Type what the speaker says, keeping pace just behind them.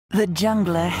The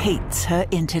jungler hates her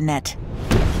internet.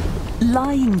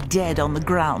 Lying dead on the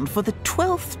ground for the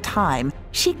 12th time,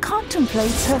 she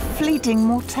contemplates her fleeting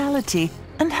mortality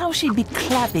and how she'd be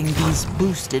clapping these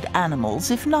boosted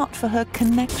animals if not for her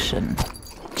connection.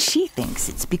 She thinks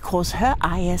it's because her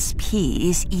ISP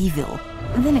is evil.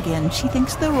 Then again, she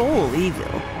thinks they're all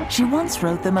evil. She once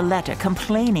wrote them a letter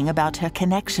complaining about her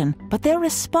connection, but their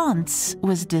response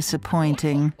was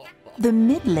disappointing. The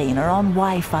mid laner on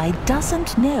Wi-Fi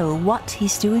doesn't know what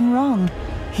he's doing wrong.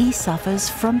 He suffers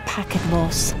from packet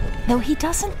loss, though he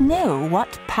doesn't know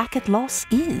what packet loss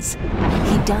is.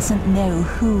 He doesn't know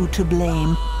who to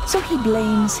blame, so he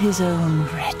blames his own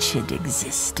wretched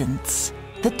existence.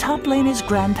 The top laner's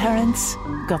grandparents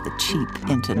got the cheap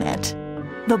internet.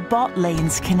 The bot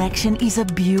lane's connection is a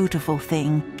beautiful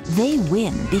thing. They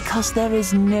win because there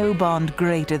is no bond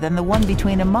greater than the one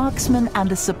between a marksman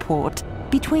and a support.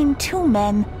 Between two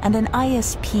men and an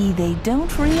ISP, they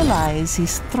don't realize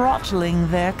he's throttling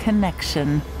their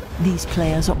connection. These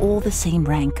players are all the same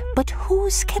rank, but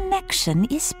whose connection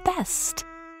is best?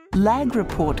 Lag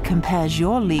Report compares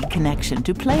your league connection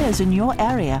to players in your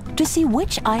area to see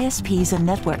which ISPs and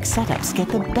network setups get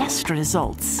the best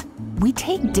results. We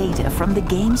take data from the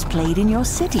games played in your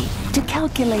city to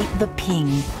calculate the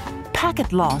ping,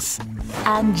 packet loss,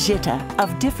 and jitter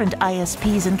of different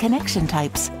ISPs and connection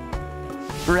types,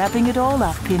 wrapping it all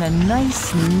up in a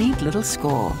nice, neat little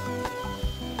score.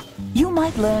 You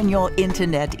might learn your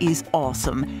internet is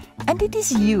awesome, and it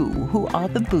is you who are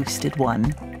the boosted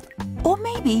one. Or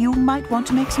maybe you might want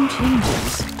to make some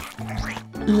changes.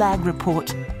 Lag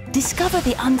Report. Discover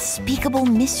the unspeakable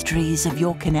mysteries of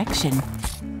your connection.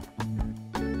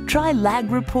 Try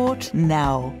Lag Report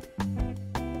now.